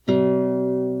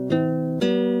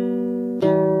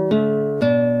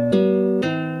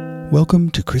Welcome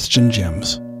to Christian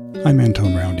Gems. I'm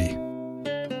Antone Roundy.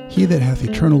 He that hath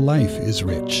eternal life is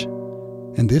rich,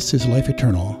 and this is life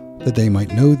eternal, that they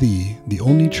might know thee, the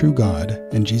only true God,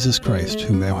 and Jesus Christ,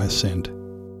 whom thou hast sent.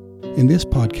 In this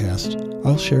podcast,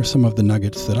 I'll share some of the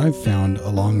nuggets that I've found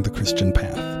along the Christian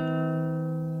path.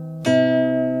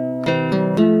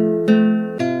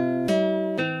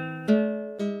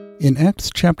 In Acts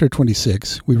chapter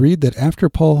 26, we read that after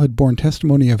Paul had borne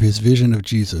testimony of his vision of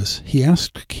Jesus, he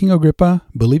asked King Agrippa,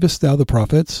 "Believest thou the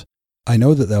prophets? I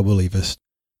know that thou believest."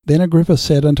 Then Agrippa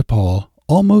said unto Paul,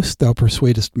 "Almost thou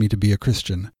persuadest me to be a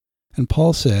Christian." And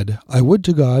Paul said, "I would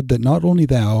to God that not only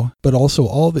thou, but also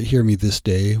all that hear me this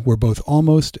day, were both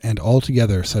almost and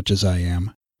altogether such as I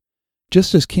am."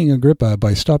 Just as King Agrippa,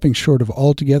 by stopping short of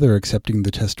altogether accepting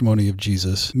the testimony of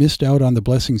Jesus, missed out on the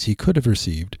blessings he could have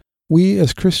received, we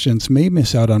as Christians may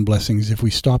miss out on blessings if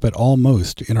we stop at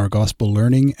almost in our gospel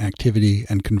learning, activity,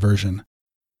 and conversion.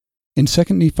 In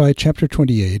 2 Nephi chapter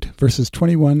 28, verses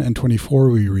 21 and 24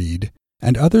 we read,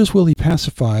 "And others will he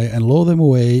pacify and lull them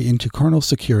away into carnal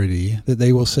security, that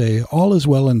they will say, All is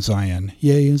well in Zion,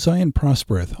 yea, Zion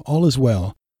prospereth, all is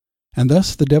well. And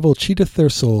thus the devil cheateth their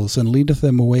souls, and leadeth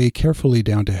them away carefully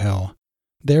down to hell.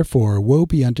 Therefore woe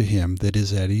be unto him that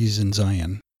is at ease in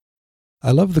Zion." I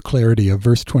love the clarity of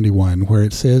verse 21, where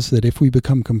it says that if we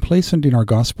become complacent in our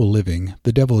gospel living,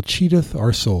 the devil cheateth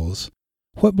our souls.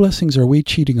 What blessings are we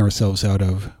cheating ourselves out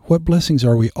of? What blessings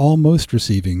are we almost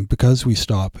receiving because we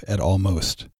stop at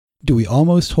almost? Do we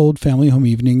almost hold family home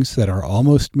evenings that are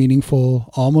almost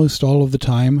meaningful, almost all of the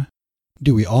time?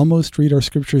 Do we almost read our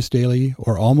scriptures daily,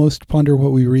 or almost ponder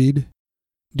what we read?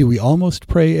 Do we almost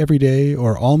pray every day,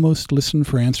 or almost listen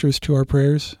for answers to our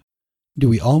prayers? Do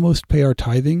we almost pay our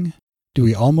tithing? Do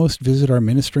we almost visit our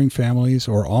ministering families,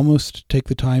 or almost take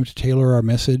the time to tailor our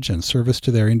message and service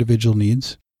to their individual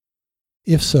needs?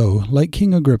 If so, like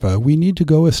King Agrippa, we need to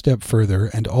go a step further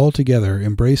and altogether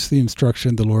embrace the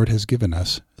instruction the Lord has given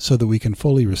us so that we can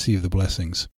fully receive the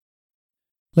blessings.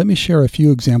 Let me share a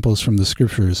few examples from the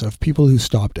scriptures of people who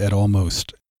stopped at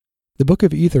almost. The book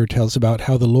of Ether tells about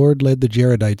how the Lord led the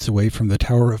Jaredites away from the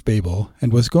Tower of Babel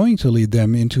and was going to lead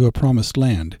them into a promised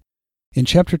land. In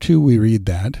chapter 2 we read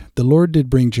that, "The Lord did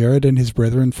bring Jared and his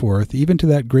brethren forth, even to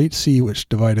that great sea which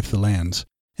divideth the lands.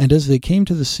 And as they came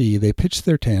to the sea, they pitched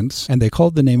their tents, and they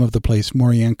called the name of the place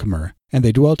Moriancumer. And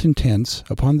they dwelt in tents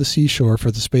upon the seashore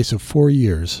for the space of 4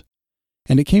 years.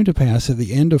 And it came to pass at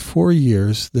the end of 4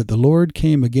 years that the Lord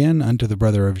came again unto the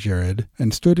brother of Jared,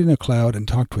 and stood in a cloud and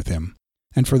talked with him.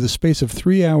 And for the space of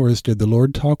 3 hours did the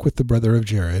Lord talk with the brother of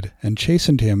Jared, and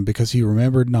chastened him because he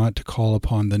remembered not to call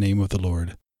upon the name of the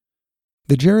Lord."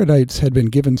 The Jaredites had been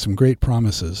given some great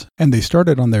promises, and they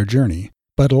started on their journey,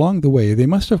 but along the way they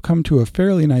must have come to a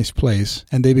fairly nice place,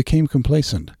 and they became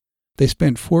complacent. They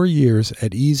spent 4 years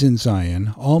at ease in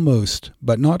Zion, almost,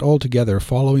 but not altogether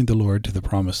following the Lord to the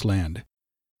promised land.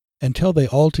 Until they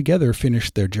altogether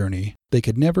finished their journey, they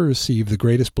could never receive the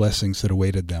greatest blessings that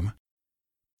awaited them.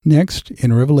 Next,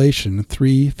 in Revelation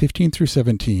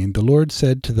 3:15-17, the Lord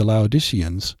said to the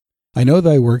Laodiceans, "I know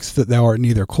thy works that thou art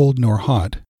neither cold nor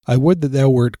hot. I would that thou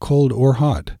wert cold or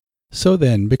hot. So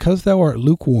then, because thou art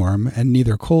lukewarm, and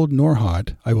neither cold nor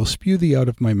hot, I will spew thee out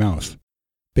of my mouth.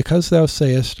 Because thou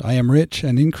sayest, I am rich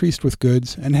and increased with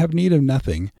goods, and have need of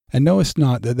nothing, and knowest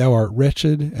not that thou art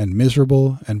wretched, and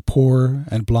miserable, and poor,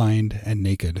 and blind, and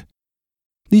naked."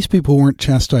 These people weren't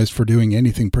chastised for doing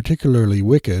anything particularly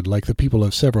wicked like the people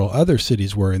of several other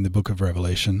cities were in the book of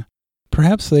Revelation.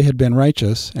 Perhaps they had been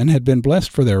righteous, and had been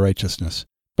blessed for their righteousness,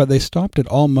 but they stopped at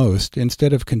almost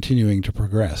instead of continuing to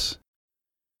progress.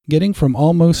 Getting from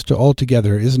almost to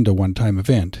altogether isn't a one-time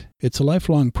event. It's a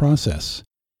lifelong process.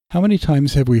 How many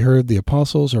times have we heard the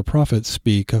apostles or prophets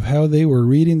speak of how they were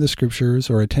reading the scriptures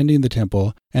or attending the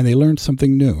temple, and they learned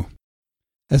something new?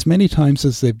 As many times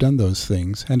as they've done those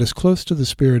things, and as close to the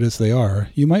Spirit as they are,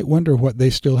 you might wonder what they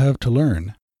still have to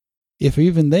learn. If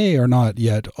even they are not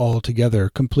yet altogether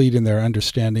complete in their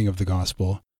understanding of the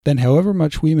gospel, then however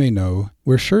much we may know,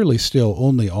 we're surely still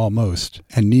only almost,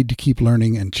 and need to keep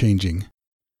learning and changing.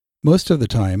 Most of the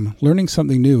time, learning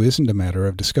something new isn't a matter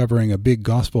of discovering a big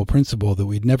gospel principle that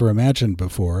we'd never imagined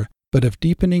before, but of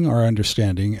deepening our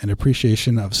understanding and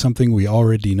appreciation of something we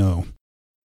already know.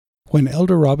 When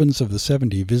Elder Robbins of the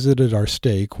 70 visited our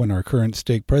stake when our current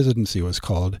stake presidency was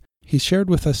called, he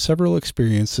shared with us several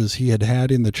experiences he had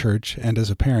had in the church and as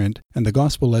a parent, and the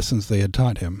gospel lessons they had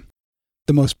taught him.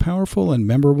 The most powerful and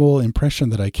memorable impression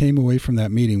that I came away from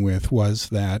that meeting with was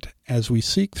that, as we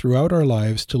seek throughout our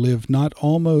lives to live not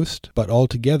almost, but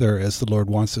altogether as the Lord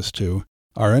wants us to,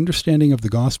 our understanding of the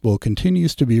gospel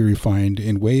continues to be refined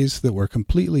in ways that were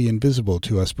completely invisible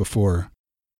to us before.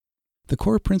 The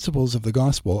core principles of the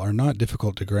gospel are not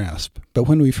difficult to grasp, but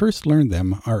when we first learn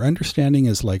them, our understanding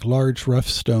is like large, rough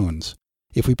stones.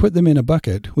 If we put them in a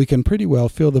bucket, we can pretty well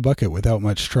fill the bucket without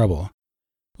much trouble.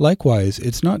 Likewise,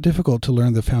 it's not difficult to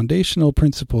learn the foundational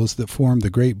principles that form the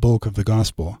great bulk of the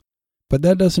gospel. But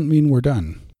that doesn't mean we're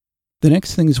done. The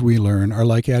next things we learn are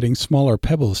like adding smaller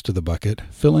pebbles to the bucket,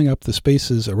 filling up the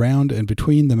spaces around and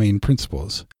between the main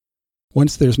principles.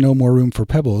 Once there's no more room for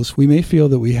pebbles, we may feel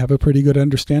that we have a pretty good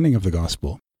understanding of the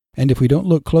gospel. And if we don't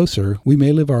look closer, we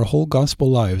may live our whole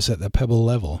gospel lives at the pebble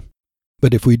level.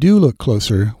 But if we do look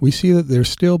closer, we see that there's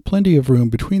still plenty of room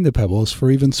between the pebbles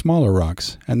for even smaller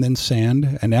rocks, and then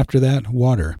sand, and after that,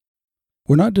 water.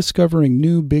 We're not discovering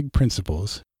new big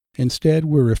principles. Instead,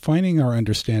 we're refining our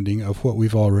understanding of what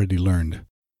we've already learned.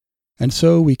 And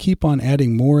so we keep on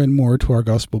adding more and more to our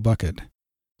gospel bucket.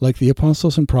 Like the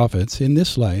apostles and prophets, in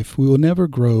this life we will never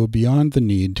grow beyond the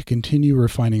need to continue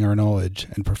refining our knowledge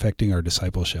and perfecting our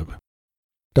discipleship.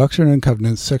 Doctrine and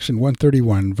Covenants, section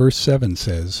 131, verse 7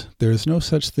 says, "There is no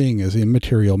such thing as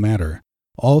immaterial matter.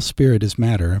 All spirit is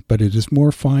matter, but it is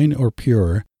more fine or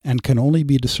pure, and can only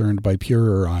be discerned by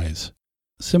purer eyes."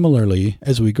 Similarly,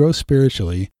 as we grow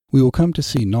spiritually, we will come to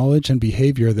see knowledge and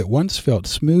behavior that once felt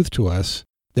smooth to us,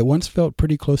 that once felt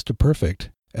pretty close to perfect,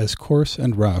 as coarse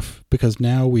and rough, because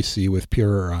now we see with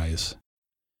purer eyes.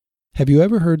 Have you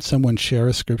ever heard someone share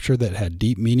a scripture that had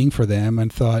deep meaning for them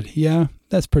and thought, yeah,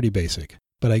 that's pretty basic,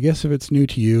 but I guess if it's new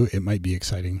to you, it might be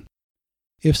exciting?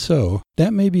 If so,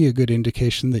 that may be a good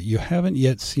indication that you haven't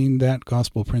yet seen that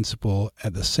gospel principle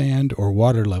at the sand or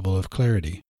water level of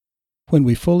clarity. When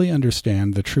we fully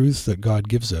understand the truths that God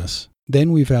gives us,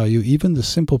 then we value even the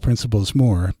simple principles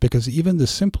more, because even the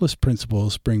simplest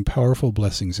principles bring powerful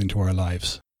blessings into our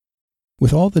lives.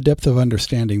 With all the depth of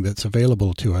understanding that's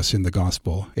available to us in the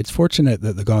gospel, it's fortunate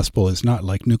that the gospel is not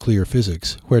like nuclear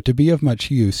physics, where to be of much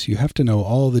use you have to know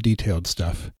all the detailed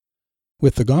stuff.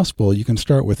 With the gospel, you can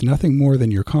start with nothing more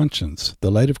than your conscience,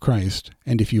 the light of Christ,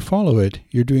 and if you follow it,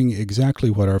 you're doing exactly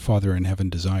what our Father in heaven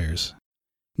desires.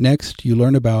 Next, you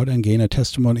learn about and gain a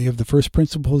testimony of the first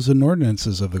principles and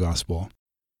ordinances of the gospel.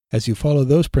 As you follow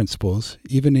those principles,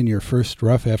 even in your first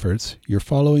rough efforts, you're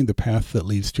following the path that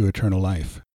leads to eternal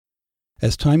life.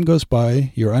 As time goes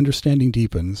by, your understanding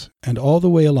deepens, and all the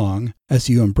way along, as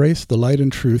you embrace the light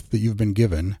and truth that you've been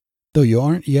given, though you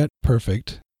aren't yet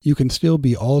perfect, you can still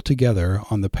be altogether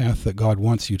on the path that God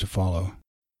wants you to follow.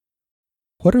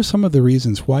 What are some of the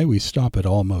reasons why we stop at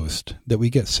almost, that we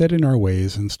get set in our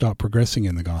ways and stop progressing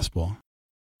in the gospel?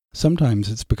 Sometimes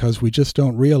it's because we just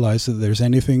don't realize that there's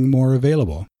anything more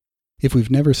available. If we've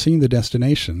never seen the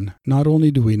destination, not only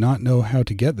do we not know how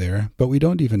to get there, but we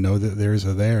don't even know that there's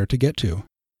a there to get to.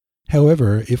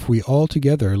 However, if we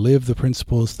altogether live the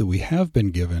principles that we have been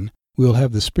given, we will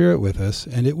have the Spirit with us,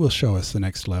 and it will show us the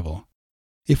next level.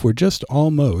 If we're just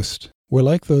almost, we're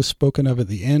like those spoken of at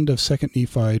the end of 2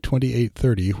 Nephi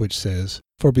 28:30, which says,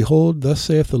 "For behold, thus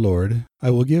saith the Lord,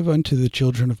 I will give unto the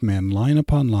children of men line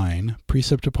upon line,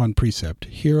 precept upon precept,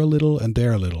 here a little and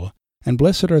there a little. And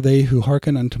blessed are they who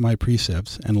hearken unto my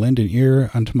precepts, and lend an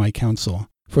ear unto my counsel,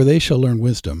 for they shall learn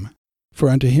wisdom. For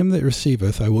unto him that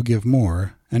receiveth I will give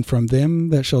more, and from them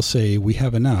that shall say, We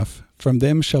have enough, from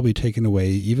them shall be taken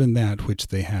away even that which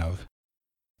they have."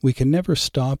 We can never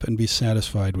stop and be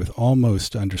satisfied with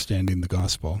almost understanding the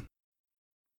gospel.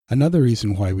 Another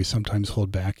reason why we sometimes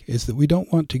hold back is that we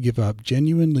don't want to give up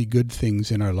genuinely good things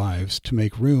in our lives to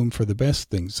make room for the best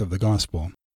things of the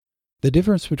gospel. The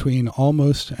difference between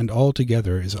almost and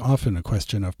altogether is often a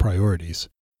question of priorities.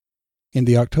 In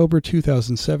the October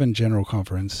 2007 General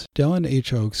Conference, Dallin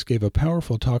H. Oaks gave a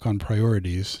powerful talk on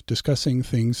priorities, discussing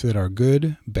things that are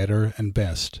good, better, and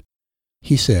best.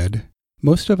 He said,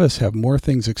 "Most of us have more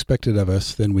things expected of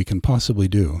us than we can possibly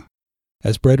do.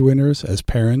 As breadwinners, as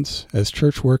parents, as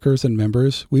church workers and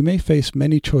members, we may face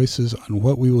many choices on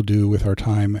what we will do with our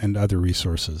time and other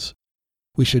resources.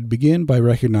 We should begin by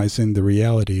recognizing the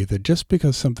reality that just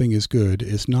because something is good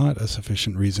is not a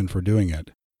sufficient reason for doing it.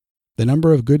 The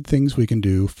number of good things we can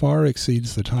do far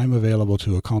exceeds the time available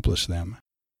to accomplish them.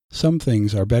 Some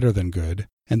things are better than good,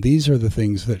 and these are the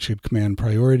things that should command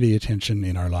priority attention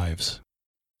in our lives."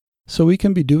 So we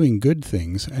can be doing good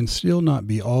things and still not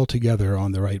be altogether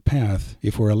on the right path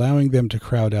if we're allowing them to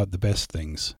crowd out the best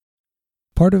things.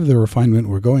 Part of the refinement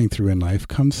we're going through in life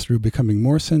comes through becoming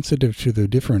more sensitive to the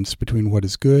difference between what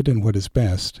is good and what is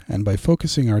best, and by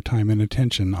focusing our time and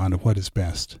attention on what is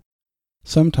best.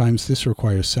 Sometimes this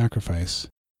requires sacrifice.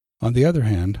 On the other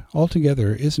hand,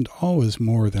 altogether isn't always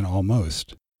more than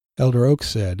almost. Elder Oaks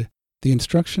said, "The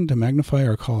instruction to magnify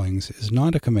our callings is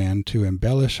not a command to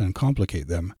embellish and complicate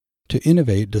them. To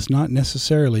innovate does not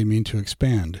necessarily mean to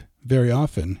expand. Very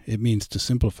often, it means to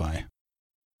simplify.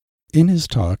 In his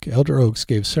talk, Elder Oaks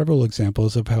gave several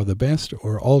examples of how the best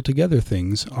or altogether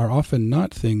things are often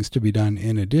not things to be done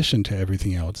in addition to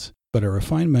everything else, but a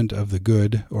refinement of the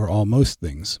good or almost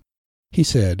things. He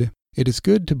said, "It is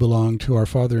good to belong to our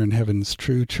Father in Heaven's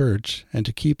true church and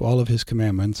to keep all of his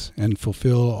commandments and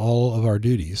fulfill all of our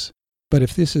duties. But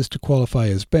if this is to qualify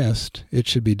as best, it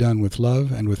should be done with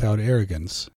love and without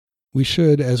arrogance. We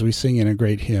should, as we sing in a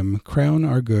great hymn, crown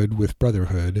our good with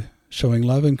brotherhood, showing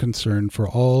love and concern for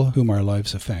all whom our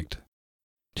lives affect.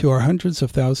 To our hundreds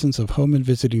of thousands of home and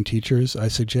visiting teachers, I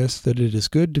suggest that it is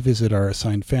good to visit our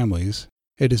assigned families.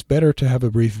 It is better to have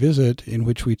a brief visit in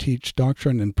which we teach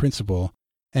doctrine and principle,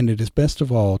 and it is best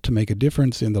of all to make a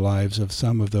difference in the lives of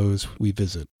some of those we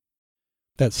visit.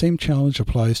 That same challenge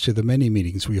applies to the many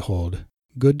meetings we hold.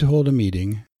 Good to hold a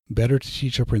meeting, better to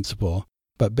teach a principle,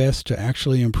 but best to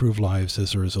actually improve lives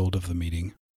as a result of the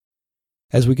meeting."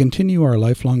 As we continue our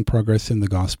lifelong progress in the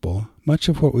gospel, much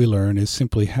of what we learn is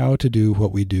simply how to do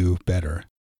what we do better.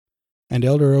 And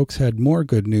Elder Oaks had more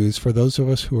good news for those of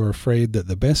us who are afraid that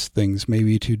the best things may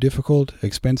be too difficult,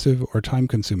 expensive, or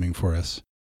time-consuming for us.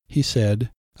 He said,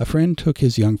 "A friend took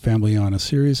his young family on a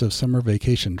series of summer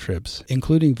vacation trips,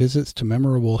 including visits to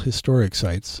memorable historic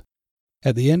sites.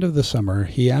 At the end of the summer,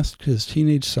 he asked his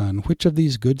teenage son which of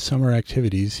these good summer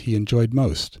activities he enjoyed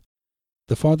most.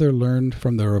 The father learned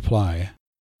from the reply.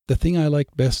 'The thing I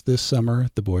liked best this summer,'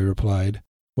 the boy replied,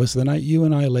 'was the night you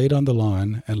and I laid on the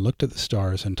lawn and looked at the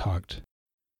stars and talked.'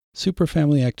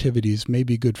 Superfamily activities may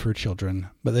be good for children,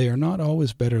 but they are not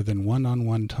always better than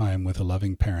one-on-one time with a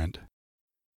loving parent.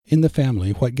 In the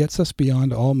family, what gets us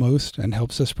beyond almost and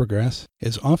helps us progress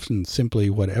is often simply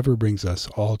whatever brings us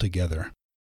all together."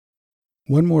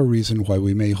 One more reason why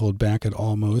we may hold back at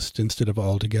almost instead of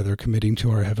altogether committing to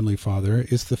our Heavenly Father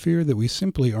is the fear that we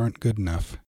simply aren't good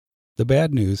enough. The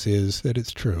bad news is that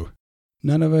it's true.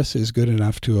 None of us is good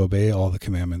enough to obey all the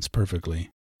commandments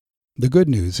perfectly. The good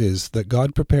news is that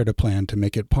God prepared a plan to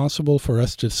make it possible for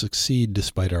us to succeed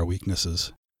despite our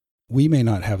weaknesses. We may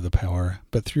not have the power,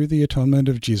 but through the atonement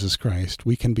of Jesus Christ,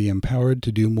 we can be empowered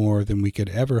to do more than we could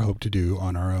ever hope to do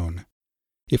on our own.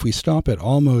 If we stop at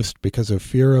almost because of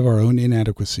fear of our own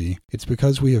inadequacy, it's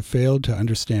because we have failed to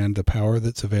understand the power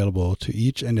that's available to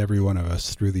each and every one of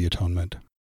us through the atonement.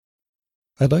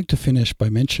 I'd like to finish by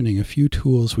mentioning a few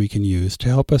tools we can use to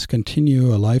help us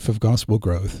continue a life of gospel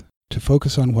growth, to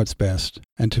focus on what's best,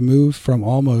 and to move from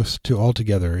almost to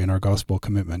altogether in our gospel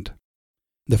commitment.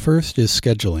 The first is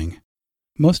scheduling.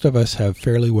 Most of us have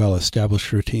fairly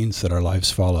well-established routines that our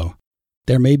lives follow.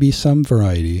 There may be some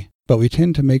variety, but we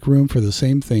tend to make room for the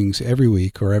same things every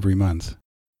week or every month.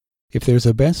 If there's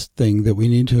a best thing that we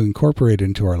need to incorporate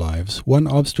into our lives, one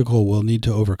obstacle we'll need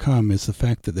to overcome is the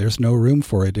fact that there's no room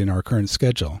for it in our current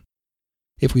schedule.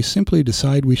 If we simply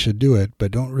decide we should do it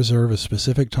but don't reserve a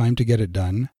specific time to get it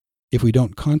done, if we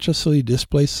don't consciously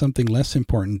displace something less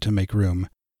important to make room,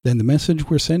 then the message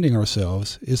we're sending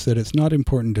ourselves is that it's not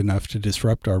important enough to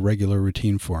disrupt our regular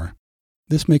routine for.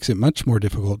 This makes it much more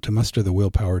difficult to muster the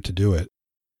willpower to do it.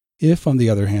 If, on the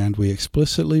other hand, we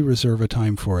explicitly reserve a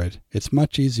time for it, it's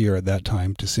much easier at that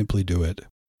time to simply do it.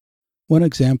 One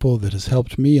example that has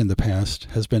helped me in the past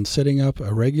has been setting up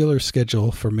a regular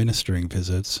schedule for ministering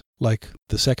visits, like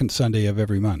the second Sunday of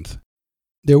every month.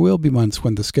 There will be months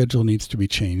when the schedule needs to be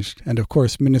changed, and of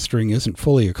course ministering isn't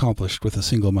fully accomplished with a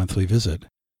single monthly visit.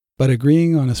 But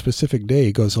agreeing on a specific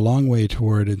day goes a long way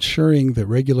toward ensuring that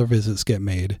regular visits get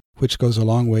made, which goes a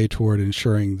long way toward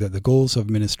ensuring that the goals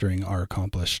of ministering are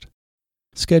accomplished.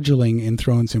 Scheduling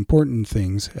enthrones important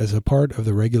things as a part of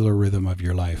the regular rhythm of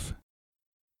your life.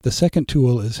 The second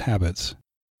tool is habits.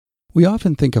 We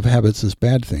often think of habits as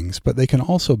bad things, but they can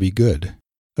also be good.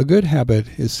 A good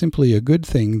habit is simply a good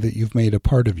thing that you've made a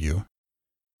part of you.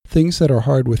 Things that are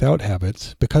hard without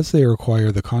habits, because they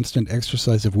require the constant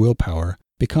exercise of willpower,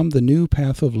 become the new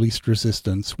path of least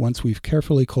resistance once we've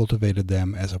carefully cultivated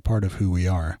them as a part of who we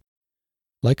are.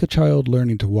 Like a child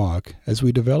learning to walk, as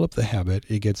we develop the habit,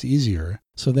 it gets easier,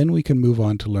 so then we can move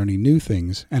on to learning new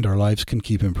things and our lives can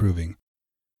keep improving.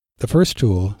 The first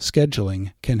tool,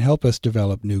 scheduling, can help us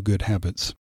develop new good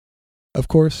habits. Of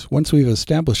course, once we've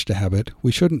established a habit,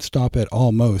 we shouldn't stop at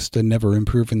almost and never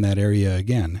improve in that area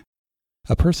again.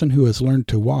 A person who has learned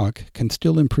to walk can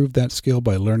still improve that skill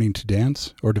by learning to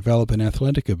dance or develop an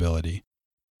athletic ability.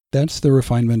 That's the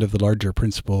refinement of the larger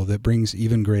principle that brings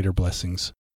even greater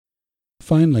blessings.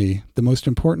 Finally, the most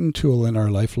important tool in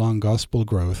our lifelong gospel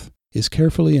growth is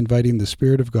carefully inviting the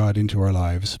Spirit of God into our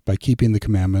lives by keeping the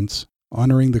commandments,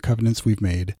 honoring the covenants we've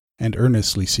made, and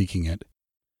earnestly seeking it.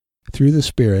 Through the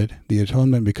Spirit, the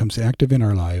atonement becomes active in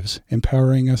our lives,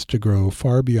 empowering us to grow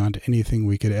far beyond anything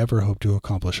we could ever hope to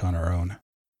accomplish on our own.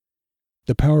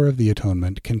 The power of the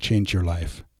atonement can change your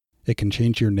life. It can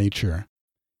change your nature.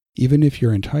 Even if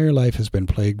your entire life has been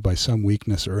plagued by some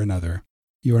weakness or another,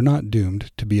 you are not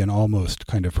doomed to be an almost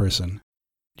kind of person.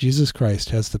 Jesus Christ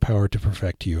has the power to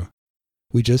perfect you.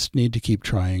 We just need to keep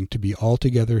trying to be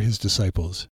altogether His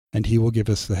disciples, and He will give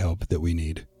us the help that we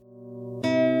need.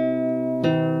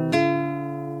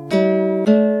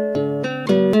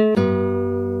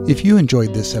 If you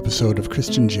enjoyed this episode of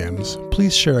Christian Gems,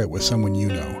 please share it with someone you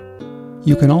know.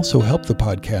 You can also help the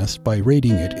podcast by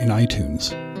rating it in iTunes.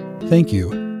 Thank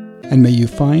you, and may you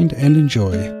find and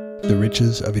enjoy the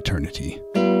riches of eternity.